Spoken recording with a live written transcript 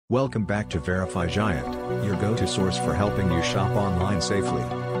Welcome back to Verify Giant, your go-to source for helping you shop online safely.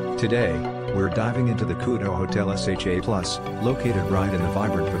 Today, we're diving into the Kudo Hotel SHA Plus, located right in the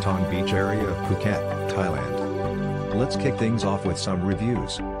vibrant Patong Beach area of Phuket, Thailand. Let's kick things off with some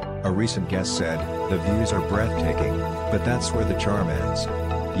reviews. A recent guest said, "The views are breathtaking, but that's where the charm ends."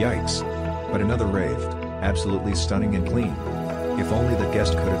 Yikes. But another raved, "Absolutely stunning and clean." If only the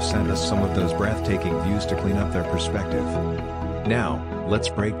guest could have sent us some of those breathtaking views to clean up their perspective. Now, let's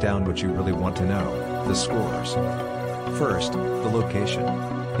break down what you really want to know, the scores. First, the location.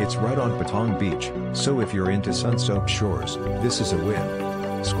 It's right on Patong Beach, so if you're into sun-soaked shores, this is a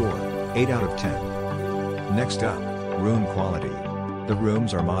win. Score, 8 out of 10. Next up, room quality. The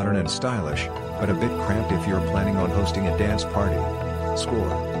rooms are modern and stylish, but a bit cramped if you're planning on hosting a dance party.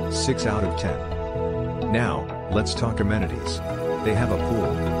 Score, 6 out of 10. Now, let's talk amenities. They have a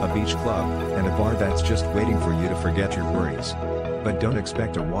pool, a beach club, and a bar that's just waiting for you to forget your worries. But don't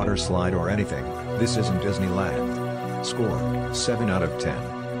expect a water slide or anything, this isn't Disneyland. Score, 7 out of 10.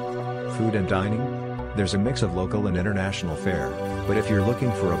 Food and dining? There's a mix of local and international fare, but if you're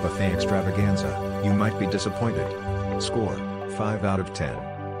looking for a buffet extravaganza, you might be disappointed. Score, 5 out of 10.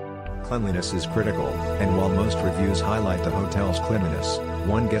 Cleanliness is critical, and while most reviews highlight the hotel's cleanliness,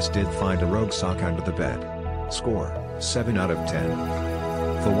 one guest did find a rogue sock under the bed. Score, 7 out of 10.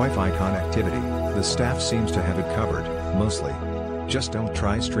 For Wi-Fi connectivity, the staff seems to have it covered, mostly. Just don't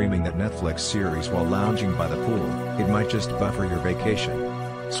try streaming that Netflix series while lounging by the pool, it might just buffer your vacation.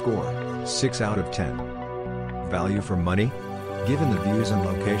 Score, 6 out of 10. Value for money? Given the views and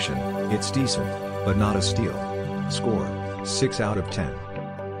location, it's decent, but not a steal. Score, 6 out of 10.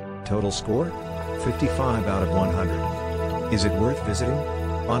 Total score? 55 out of 100. Is it worth visiting?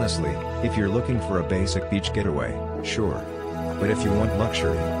 Honestly, if you're looking for a basic beach getaway, sure. But if you want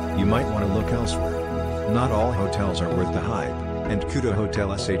luxury, you might want to look elsewhere. Not all hotels are worth the hype, and Kudo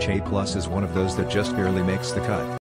Hotel SHA Plus is one of those that just barely makes the cut.